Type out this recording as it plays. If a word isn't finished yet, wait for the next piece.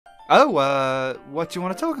Oh, what do you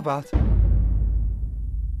want to talk about?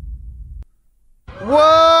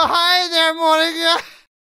 Whoa, hi there, Monica!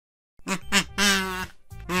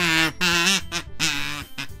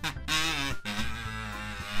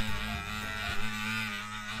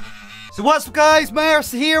 So what's up, guys?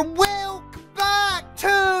 Mairusu here. Welcome back to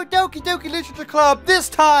Doki Doki Literature Club. This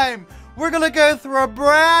time, we're gonna go through a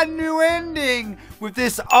brand new ending with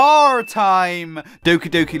this R-Time Doki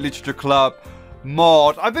Doki Literature Club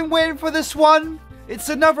mod. I've been waiting for this one. It's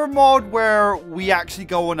another mod where we actually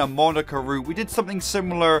go on a MONIKA route. We did something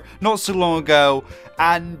similar not so long ago.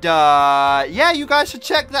 And yeah, you guys should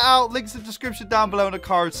check that out. Links in the description down below in the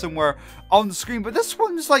card somewhere on the screen. But this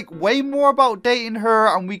one's like way more about dating her.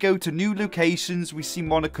 And we go to new locations. We see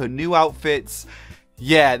MONIKA new outfits.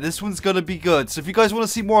 Yeah, this one's gonna be good. So if you guys want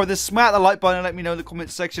to see more of this, smack the like button and let me know in the comment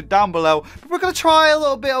section down below. But we're gonna try a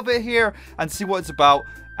little bit of it here and see what it's about.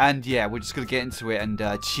 And yeah, we're just going to get into it and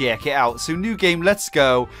check it out. So new game, let's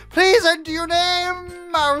go. Please enter your name.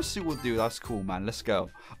 Mairusu will do. That's cool, man. Let's go.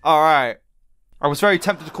 Alright. I was very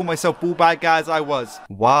tempted to call myself Bull Bad Guys. I was.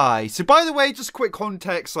 Why? So by the way, just quick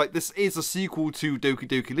context. Like, this is a sequel to Doki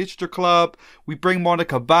Doki Literature Club. We bring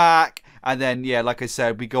MONIKA back. And then, yeah, like I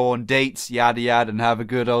said, we go on dates, yada yada, and have a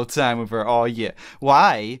good old time with her. Oh, yeah.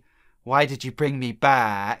 Why? Why did you bring me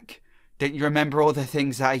back? Don't you remember all the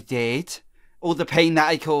things that I did? All the pain that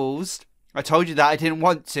I caused. I told you that I didn't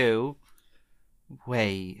want to.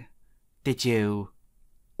 Wait. Did you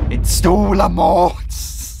install a mod?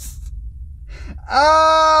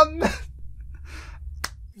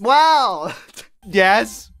 Well.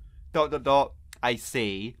 Yes. ... I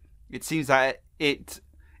see. It seems that it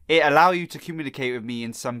allows you to communicate with me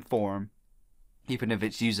in some form. Even if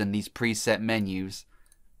it's using these preset menus.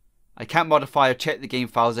 I can't modify or check the game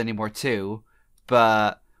files anymore too.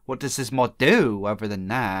 But what does this mod do other than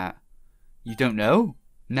that? You don't know?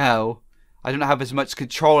 No. I don't have as much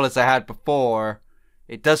control as I had before.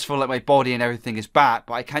 It does feel like my body and everything is back,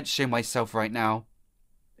 but I can't show myself right now.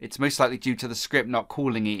 It's most likely due to the script not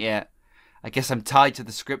calling it yet. I guess I'm tied to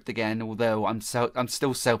the script again, although I'm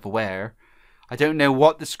still self-aware. I don't know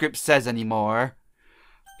what the script says anymore.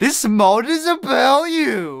 This mod is about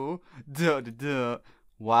you!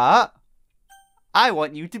 What? I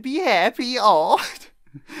want you to be happy, oh!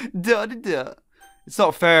 It's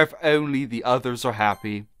not fair if only the others are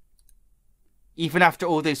happy. Even after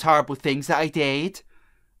all those horrible things that I did?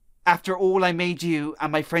 After all I made you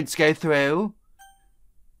and my friends go through?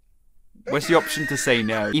 Where's the option to say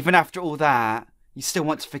no? Even after all that, you still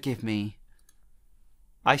want to forgive me?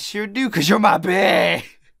 I sure do, because you're my bae!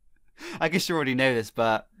 I guess you already know this,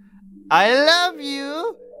 but I love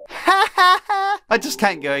you! I just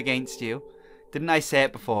can't go against you. Didn't I say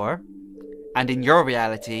it before? And in your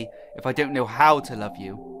reality, if I don't know how to love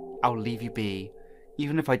you, I'll leave you be.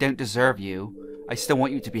 Even if I don't deserve you, I still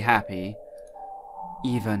want you to be happy.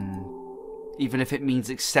 Even if it means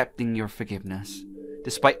accepting your forgiveness,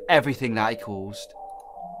 despite everything that I caused.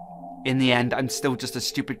 In the end, I'm still just a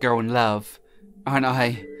stupid girl in love, aren't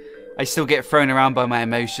I? I still get thrown around by my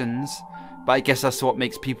emotions, but I guess that's what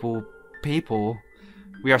makes people people.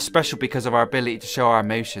 We are special because of our ability to show our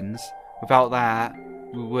emotions. Without that,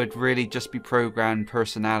 we would really just be programmed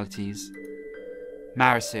personalities.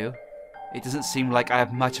 Mairusu, it doesn't seem like I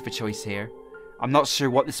have much of a choice here. I'm not sure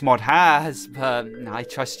what this mod has, but I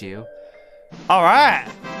trust you. Alright!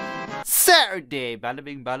 Saturday, bada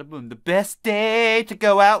bing bada boom, the best day to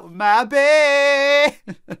go out with my bae!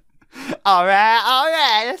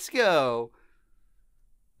 Alright, let's go!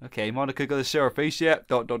 Okay, MONIKA got to show her face yet? ...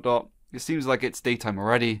 It seems like it's daytime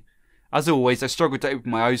already. As always, I struggled to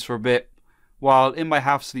open my eyes for a bit. While in my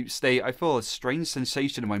half-sleep state, I feel a strange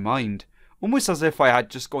sensation in my mind, almost as if I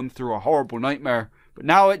had just gone through a horrible nightmare, but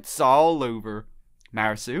now it's all over.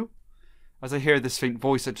 Mairusu? As I hear this faint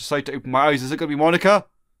voice, I decide to open my eyes. Is it going to be MONIKA?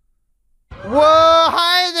 Whoa,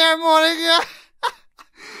 hi there, MONIKA!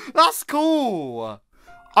 That's cool!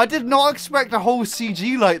 I did not expect a whole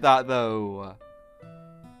CG like that, though.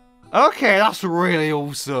 Okay, that's really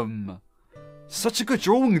awesome. Such a good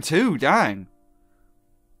drawing, too, dang.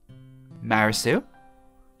 Mairusu?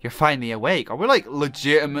 You're finally awake. Are we like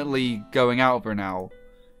legitimately going out of her now?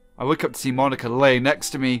 I wake up to see MONIKA laying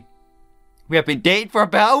next to me. We have been dating for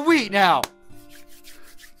about a week now.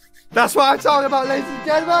 That's what I'm talking about, ladies and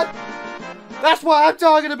gentlemen. That's what I'm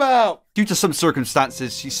talking about. Due to some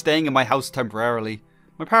circumstances, she's staying in my house temporarily.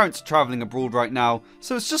 My parents are traveling abroad right now,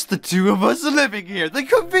 so it's just the two of us living here. The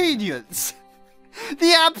convenience.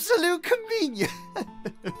 The absolute convenience.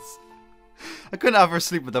 I couldn't have her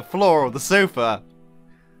sleep on the floor or the sofa.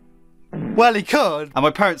 Well, he could. And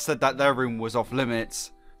my parents said that their room was off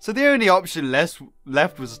limits. So the only option left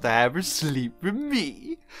was to have her sleep with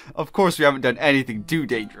me. Of course, we haven't done anything too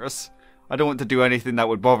dangerous. I don't want to do anything that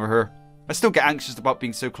would bother her. I still get anxious about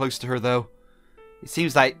being so close to her, though. It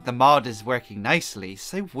seems like the mod is working nicely.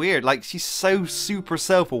 So weird. Like, she's so super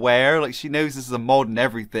self-aware. Like, she knows this is a mod and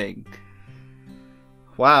everything.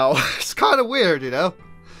 Wow. It's kind of weird, you know?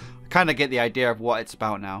 I kind of get the idea of what it's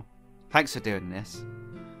about now. Thanks for doing this.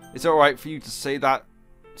 Is it alright for you to say that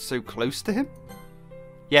so close to him?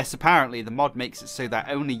 Yes, apparently the mod makes it so that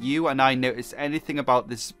only you and I notice anything about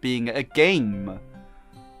this being a game.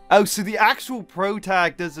 Oh, so the actual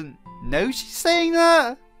protag doesn't know she's saying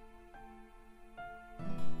that?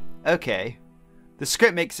 Okay. The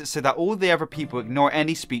script makes it so that all the other people ignore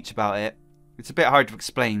any speech about it. It's a bit hard to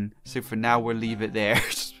explain, so for now we'll leave it there.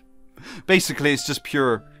 Basically, it's just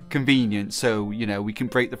pure convenience, so, you know, we can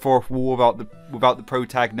break the fourth wall without the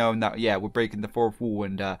protag knowing that, yeah, we're breaking the fourth wall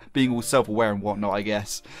and being all self-aware and whatnot, I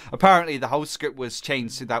guess. Apparently, the whole script was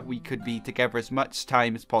changed so that we could be together as much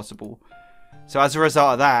time as possible. So as a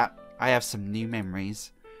result of that, I have some new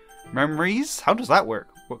memories. Memories? How does that work?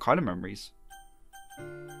 What kind of memories?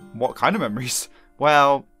 What kind of memories?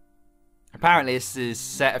 Well, apparently this is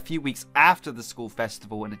set a few weeks after the school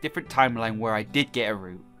festival in a different timeline where I did get a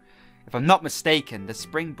route. If I'm not mistaken, the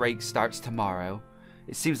spring break starts tomorrow.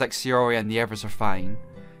 It seems like Shiori and the others are fine.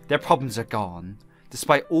 Their problems are gone.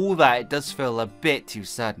 Despite all that, it does feel a bit too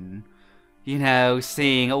sudden. You know,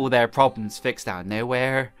 seeing all their problems fixed out of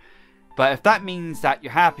nowhere. But if that means that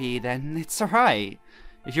you're happy, then it's alright.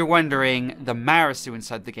 If you're wondering, the Mairusu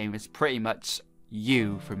inside the game is pretty much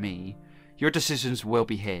you for me. Your decisions will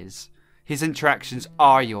be his. His interactions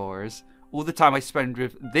are yours. All the time I spend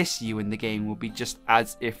with this you in the game will be just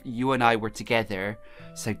as if you and I were together.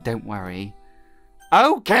 So don't worry.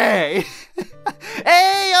 Okay!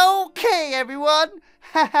 Hey, okay everyone!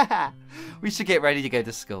 We should get ready to go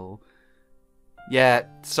to school. Yeah,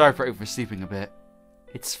 sorry for oversleeping a bit.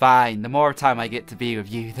 It's fine. The more time I get to be with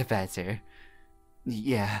you, the better.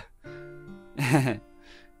 Yeah.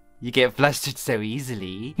 You get flustered so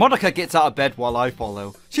easily. Monika gets out of bed while I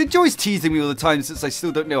follow. She enjoys teasing me all the time since I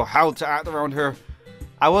still don't know how to act around her.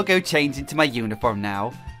 I will go change into my uniform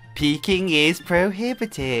now. Peeking is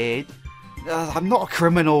prohibited. I'm not a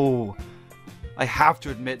criminal. I have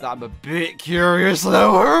to admit that I'm a bit curious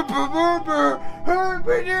though.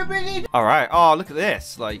 Alright, oh look at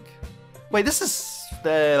this. Like, wait, this is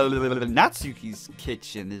Natsuki's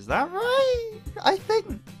kitchen, is that right? I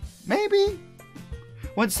think, maybe.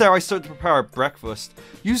 Once there, I start to prepare our breakfast.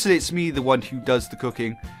 Usually it's me the one who does the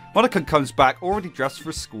cooking. Monika comes back already dressed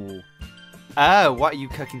for school. Oh, what are you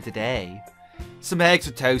cooking today? Some eggs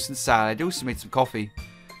with toast and salad. I also made some coffee.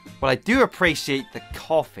 Well, I do appreciate the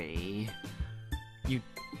coffee. You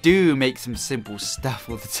do make some simple stuff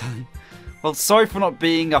all the time. Well, sorry for not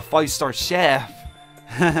being a 5-star chef.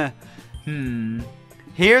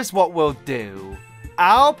 Here's what we'll do.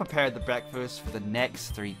 I'll prepare the breakfast for the next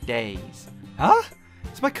 3 days. Huh?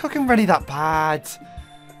 Is my cooking really that bad?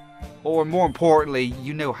 Or more importantly,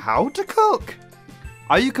 you know how to cook?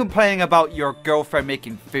 Are you complaining about your girlfriend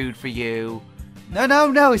making food for you?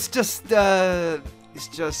 No, it's just,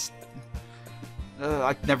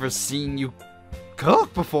 I've never seen you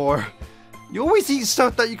cook before. You always eat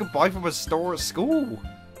stuff that you can buy from a store at school.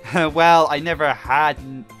 Well, I never had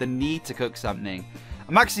the need to cook something.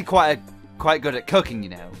 I'm actually quite good at cooking, you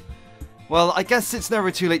know. Well, I guess it's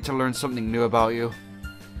never too late to learn something new about you.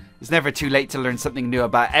 It's never too late to learn something new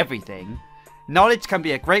about everything. Knowledge can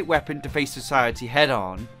be a great weapon to face society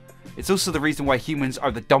head-on. It's also the reason why humans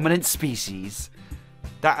are the dominant species.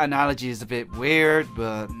 That analogy is a bit weird,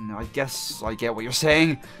 but I guess I get what you're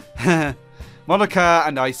saying. Monika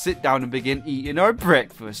and I sit down and begin eating our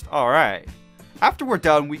breakfast. Alright. After we're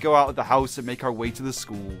done, we go out of the house and make our way to the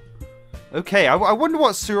school. Okay, I wonder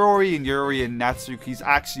what Shiori and Yuri and Natsuki's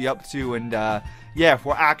actually up to, and yeah, if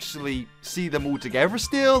we'll actually see them all together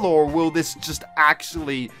still, or will this just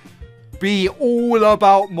actually be all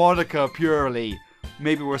about Monika purely?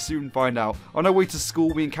 Maybe we'll soon find out. On our way to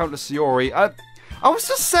school, we encounter Shiori. I was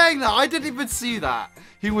just saying that, I didn't even see that.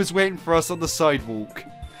 He was waiting for us on the sidewalk.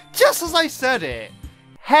 Just as I said it.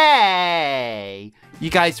 Hey! You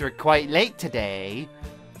guys were quite late today.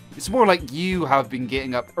 It's more like you have been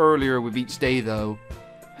getting up earlier with each day, though.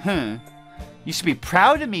 You should be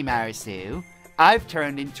proud of me, Mairusu. I've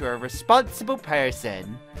turned into a responsible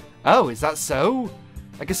person. Oh, is that so?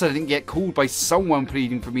 I guess I didn't get called by someone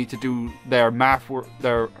pleading for me to do her math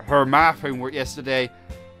homework yesterday.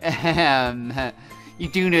 You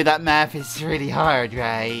do know that math is really hard,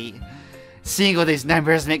 right? Seeing all those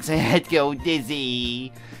numbers makes my head go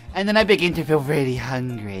dizzy. And then I begin to feel really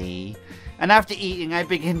hungry. And after eating, I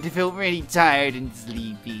begin to feel really tired and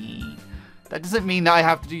sleepy. That doesn't mean that I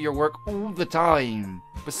have to do your work all the time.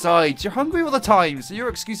 Besides, you're hungry all the time, so your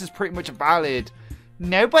excuse is pretty much valid.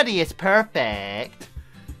 Nobody is perfect.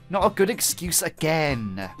 Not a good excuse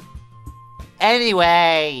again.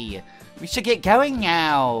 Anyway, we should get going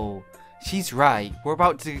now. She's right. We're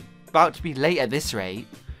about to be late at this rate.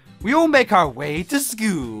 We all make our way to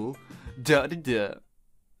school.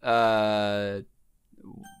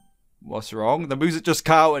 What's wrong? The music just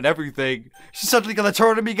cut out and everything. She's suddenly gonna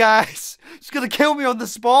turn on me, guys. She's gonna kill me on the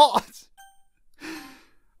spot.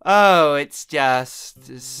 Oh, it's just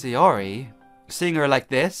Sayori. Seeing her like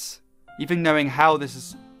this, even knowing how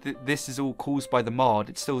this is all caused by the mod,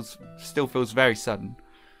 it still feels very sudden.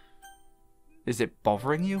 Is it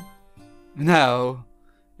bothering you? No,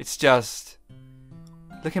 it's just...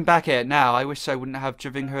 Looking back at it now, I wish I wouldn't have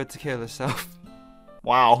driven her to kill herself.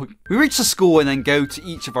 Wow. We reach the school and then go to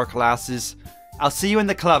each of our classes. I'll see you in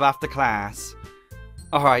the club after class.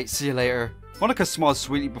 Alright, see you later. Monika smiles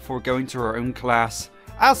sweetly before going to her own class.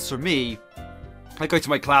 As for me, I go to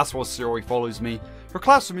my class while Sayori follows me. Her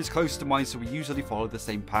classroom is close to mine, so we usually follow the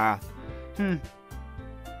same path.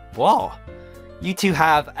 Whoa. You two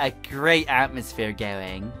have a great atmosphere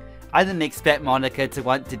going. I didn't expect Monika to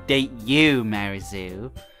want to date you, Mairusu.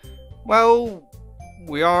 Well,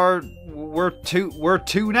 we're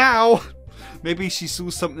two now. Maybe she saw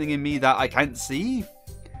something in me that I can't see.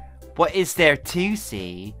 What is there to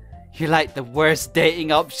see? You're like the worst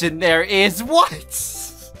dating option there is. What?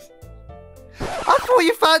 I thought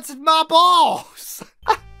you fancied my balls.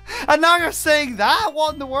 And now you're saying that?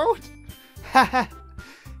 What in the world? Hey,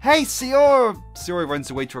 Sayori. Sayori runs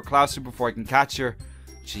away to her classroom before I can catch her.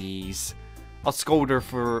 Jeez. I'll scold her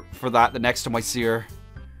for that the next time I see her.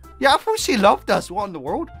 Yeah, I thought she loved us. What in the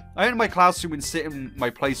world? I enter my classroom and sit in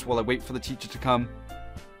my place while I wait for the teacher to come.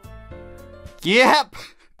 Yep.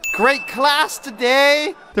 Great class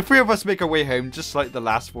today. The three of us make our way home just like the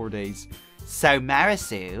last 4 days. So,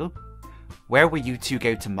 Mairusu, where will you two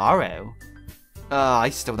go tomorrow?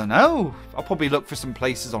 I still don't know. I'll probably look for some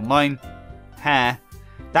places online. Huh.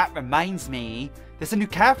 That reminds me. There's a new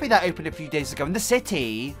cafe that opened a few days ago in the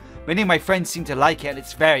city. Many of my friends seem to like it and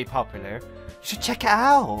it's very popular. You should check it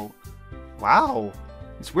out. Wow.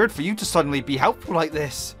 It's weird for you to suddenly be helpful like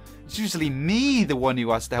this. It's usually me, the one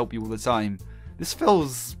who has to help you all the time. This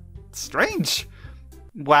feels strange.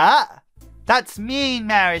 What? That's mean,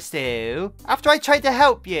 Mairusu. After I tried to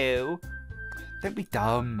help you. Don't be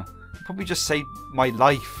dumb. You probably just saved my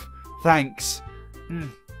life. Thanks.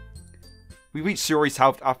 We reached Sayori's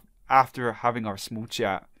house after having our small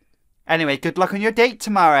chat. Anyway, good luck on your date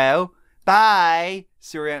tomorrow. Bye.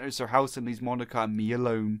 Sayori enters her house and leaves Monika and me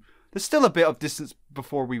alone. There's still a bit of distance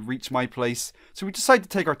before we reach my place, so we decide to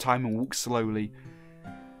take our time and walk slowly.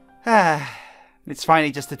 It's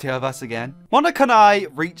finally just the two of us again. Monika and I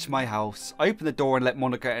reach my house. I open the door and let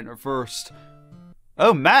Monika enter first.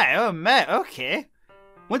 Oh man, okay.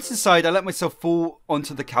 Once inside, I let myself fall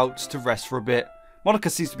onto the couch to rest for a bit. Monika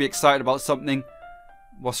seems to be excited about something.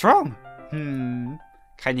 What's wrong?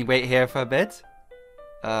 Can you wait here for a bit?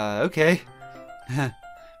 Okay.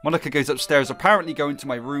 Monika goes upstairs, apparently going to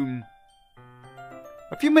my room.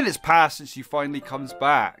 A few minutes pass and she finally comes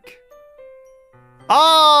back.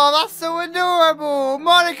 Oh, that's so adorable!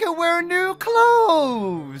 Monika wearing new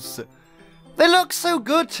clothes! They look so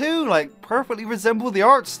good too, like perfectly resemble the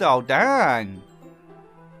art style, dang.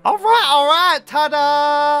 Alright,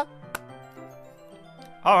 ta-da!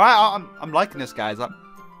 Alright, I'm liking this, guys.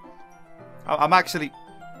 I'm actually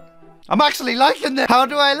liking this. How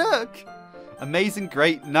do I look? Amazing,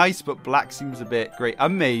 great, nice, but black seems a bit great.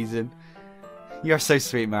 Amazing. You're so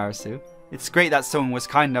sweet, Mairusu. It's great that someone was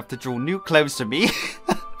kind enough to draw new clothes for me.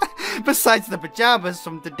 Besides the pajamas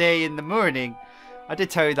from today in the morning. I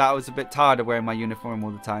did tell you that I was a bit tired of wearing my uniform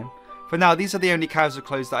all the time. For now, these are the only casual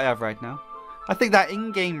clothes that I have right now. I think that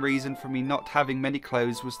in-game reason for me not having many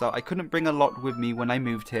clothes was that I couldn't bring a lot with me when I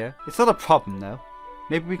moved here. It's not a problem though.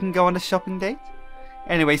 Maybe we can go on a shopping date?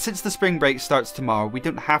 Anyway, since the spring break starts tomorrow, we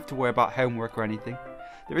don't have to worry about homework or anything.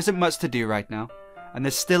 There isn't much to do right now, and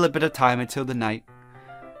there's still a bit of time until the night.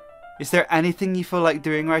 Is there anything you feel like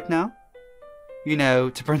doing right now? You know,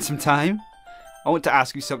 to burn some time? I want to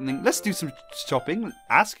ask you something. Let's do some shopping.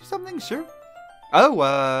 Ask you something? Sure.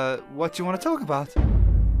 Oh, what do you want to talk about?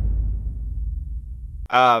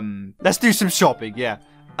 Let's do some shopping, yeah.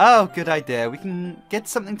 Oh, good idea. We can get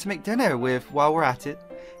something to make dinner with while we're at it.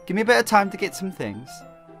 Give me a bit of time to get some things.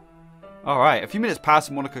 Alright, a few minutes pass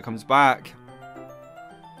and Monika comes back.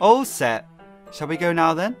 All set. Shall we go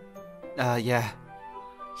now then? Yeah.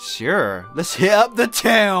 Sure, let's hit up the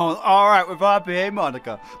town. Alright, with our babe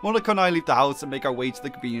Monika. Monika and I leave the house and make our way to the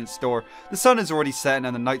convenience store. The sun is already setting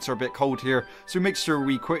and the nights are a bit cold here, so we make sure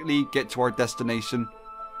we quickly get to our destination.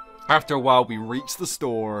 After a while, we reach the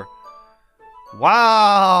store.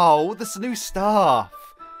 Wow, this new stuff.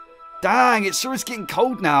 Dang, it sure is getting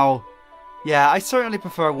cold now. Yeah, I certainly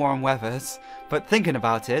prefer warm weathers, but thinking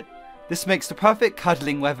about it, this makes the perfect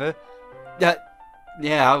cuddling weather.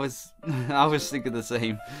 Yeah, I was thinking the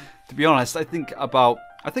same. To be honest, I think about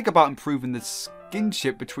improving the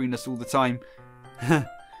skinship between us all the time.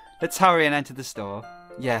 Let's hurry and enter the store.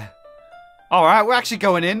 Yeah. Alright, we're actually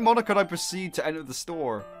going in. Monika and I proceed to enter the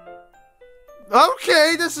store.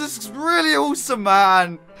 Okay, this is really awesome,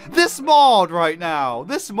 man. This mod right now.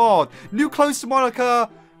 This mod. New clothes to Monika,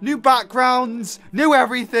 new backgrounds, new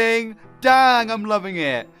everything. Dang, I'm loving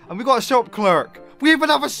it. And we got a shop clerk. We even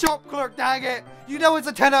have a shop clerk, dang it! You know it's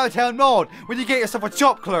a 10 out of 10 mod when you get yourself a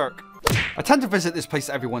shop clerk! I tend to visit this place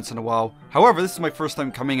every once in a while. However, this is my first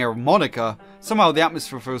time coming here with Monika. Somehow the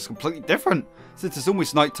atmosphere feels completely different. Since it's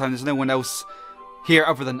almost nighttime, there's no one else here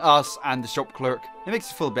other than us and the shop clerk. It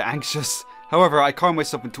makes me feel a bit anxious. However, I calm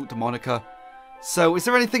myself and talk to Monika. So, is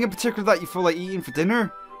there anything in particular that you feel like eating for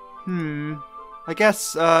dinner? I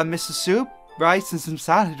guess, Mrs. Soup, rice and some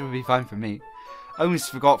salad would be fine for me. I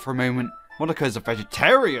almost forgot for a moment. Monika is a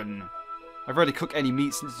vegetarian. I rarely cook any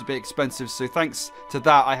meat since it's a bit expensive, so thanks to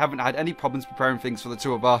that I haven't had any problems preparing things for the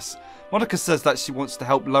two of us. Monika says that she wants to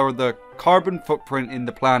help lower the carbon footprint in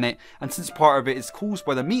the planet, and since part of it is caused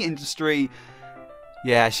by the meat industry,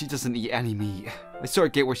 yeah, she doesn't eat any meat. I sort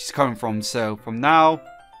of get where she's coming from, so from now,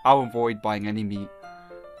 I'll avoid buying any meat.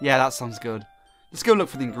 Yeah, that sounds good. Let's go look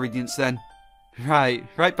for the ingredients then.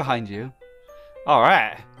 Right behind you.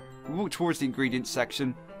 Alright, we walk towards the ingredients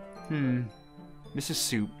section. Mrs.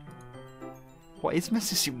 Soup. What is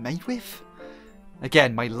Mrs. Soup made with?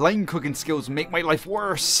 Again, my line cooking skills make my life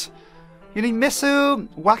worse. You need miso,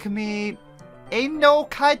 wakame,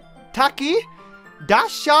 enokataki,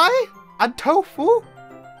 dashai, and tofu?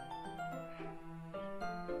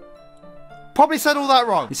 Probably said all that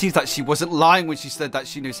wrong. It seems that she wasn't lying when she said that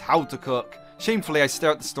she knows how to cook. Shamefully, I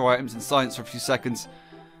stare at the store items in silence for a few seconds.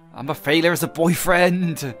 I'm a failure as a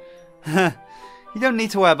boyfriend. You don't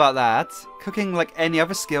need to worry about that. Cooking, like any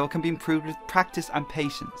other skill, can be improved with practice and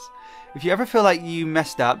patience. If you ever feel like you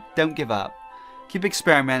messed up, don't give up. Keep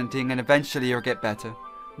experimenting and eventually you'll get better.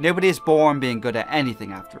 Nobody is born being good at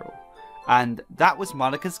anything after all. And that was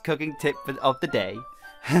Monika's cooking tip of the day.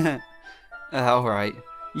 Alright.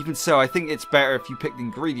 Even so, I think it's better if you pick the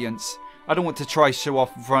ingredients. I don't want to try show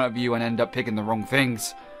off in front of you and end up picking the wrong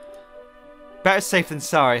things. Better safe than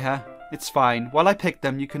sorry, huh? It's fine. While I pick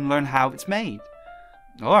them, you can learn how it's made.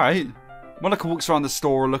 Alright. Monika walks around the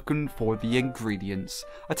store looking for the ingredients.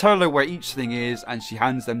 I tell her where each thing is and she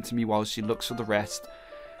hands them to me while she looks for the rest.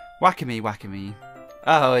 Wakame.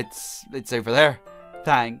 Oh, it's over there.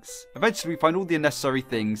 Thanks. Eventually we find all the unnecessary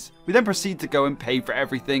things. We then proceed to go and pay for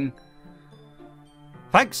everything.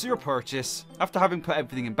 Thanks for your purchase. After having put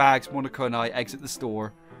everything in bags, Monika and I exit the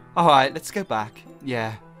store. Alright, let's go back.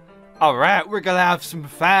 Yeah. Alright, we're gonna have some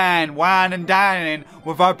fun wine and dining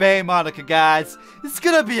with our babe Monika, guys. It's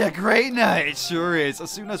gonna be a great night, it sure is. As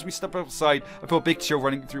soon as we step outside, I feel a big chill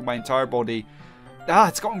running through my entire body.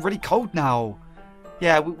 It's gotten really cold now.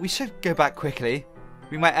 Yeah, we should go back quickly.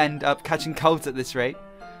 We might end up catching colds at this rate.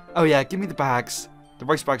 Oh yeah, give me the bags. The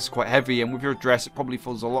rice bags are quite heavy, and with your dress, it probably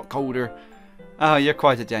feels a lot colder. Oh, you're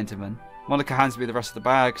quite a gentleman. Monika hands me the rest of the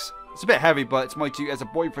bags. It's a bit heavy, but it's my duty as a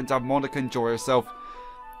boyfriend to have Monika enjoy herself.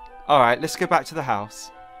 Alright, let's go back to the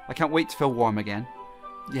house. I can't wait to feel warm again.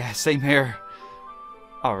 Yeah, same here.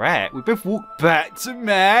 Alright, we both walk back to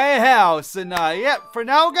my house. And yep, for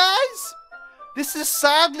now, guys, this is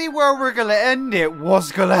sadly where we're going to end it.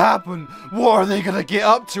 What's going to happen? What are they going to get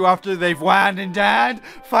up to after they've wined and dined?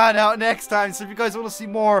 Find out next time. So if you guys want to see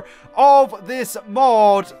more of this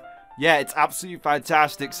mod, yeah, it's absolutely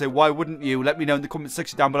fantastic, so why wouldn't you? Let me know in the comment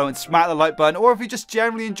section down below and smack the like button. Or if you just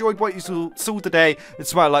generally enjoyed what you saw today, then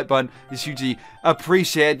smack the like button is hugely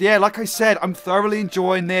appreciated. Yeah, like I said, I'm thoroughly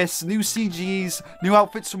enjoying this. New CGs, new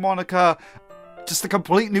outfits for Monika, just a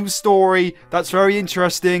complete new story. That's very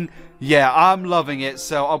interesting. Yeah, I'm loving it,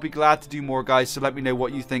 so I'll be glad to do more, guys. So let me know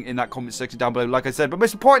what you think in that comment section down below, like I said. But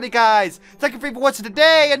most importantly, guys, thank you for watching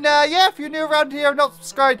today. And yeah, if you're new around here and not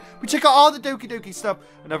subscribed, we check out all the Doki Doki stuff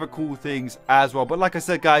and other cool things as well. But like I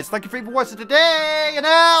said, guys, thank you for watching today, and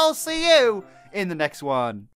I'll see you in the next one.